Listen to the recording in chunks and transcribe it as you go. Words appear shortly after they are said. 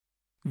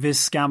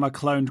This scammer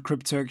cloned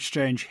crypto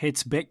exchange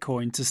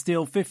HitBTC to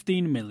steal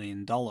 $15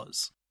 million.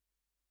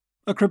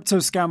 A crypto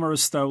scammer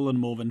has stolen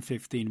more than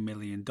 $15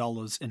 million in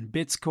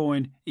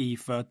Bitcoin,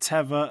 Ether,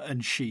 Tether,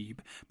 and SHIB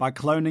by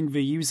cloning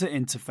the user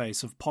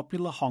interface of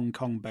popular Hong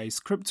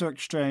Kong-based crypto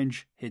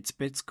exchange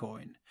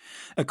HitBTC.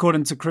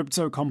 According to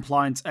crypto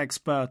compliance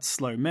expert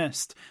Slow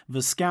Mist, the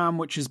scam,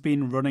 which has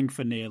been running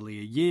for nearly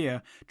a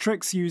year,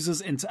 tricks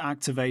users into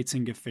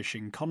activating a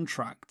phishing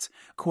contract,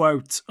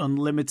 quote,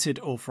 unlimited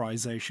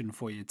authorization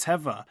for your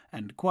Tether,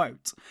 end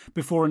quote,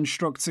 before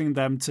instructing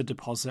them to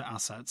deposit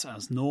assets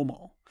as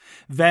normal.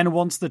 Then,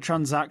 once the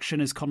transaction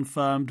is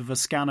confirmed, the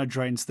scanner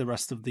drains the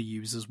rest of the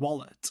user's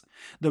wallet.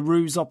 The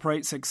ruse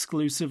operates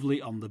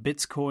exclusively on the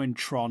Bitcoin,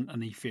 Tron,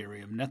 and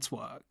Ethereum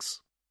networks.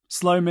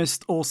 Slow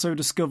Mist also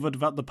discovered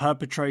that the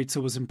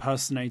perpetrator was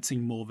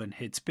impersonating more than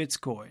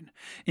HitBTC.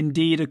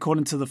 Indeed,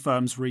 according to the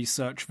firm's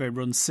research, they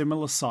run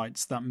similar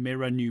sites that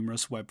mirror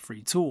numerous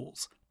Web3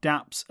 tools,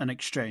 dApps, and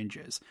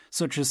exchanges,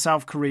 such as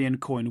South Korean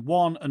Coin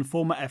One and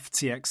former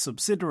FTX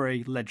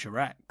subsidiary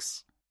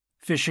LedgerX.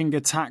 Phishing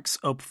attacks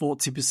up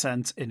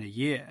 40% in a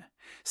year.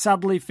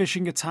 Sadly,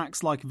 phishing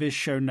attacks like this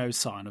show no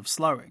sign of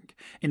slowing.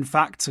 In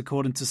fact,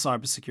 according to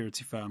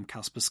cybersecurity firm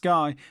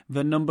Kaspersky,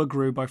 the number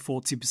grew by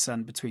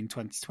 40% between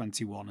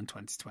 2021 and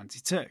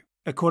 2022.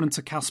 According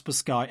to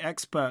Kaspersky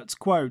experts,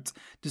 quote,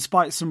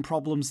 despite some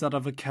problems that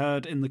have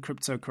occurred in the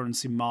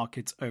cryptocurrency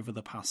market over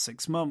the past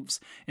 6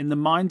 months, in the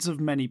minds of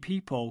many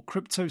people,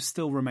 crypto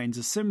still remains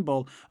a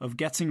symbol of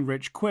getting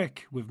rich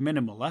quick with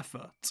minimal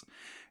effort.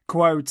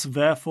 Quote,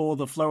 therefore,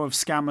 the flow of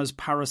scammers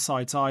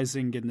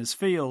parasitizing in this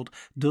field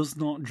does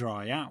not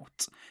dry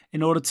out.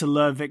 In order to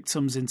lure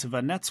victims into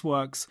their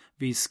networks,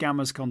 these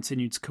scammers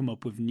continue to come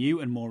up with new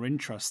and more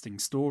interesting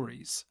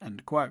stories,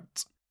 end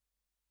quote.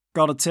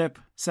 Got a tip?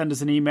 Send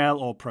us an email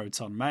or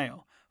Proton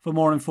Mail. For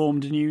more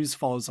informed news,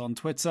 follow us on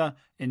Twitter,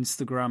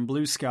 Instagram,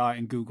 Blue Sky,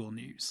 and Google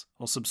News,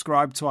 or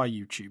subscribe to our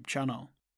YouTube channel.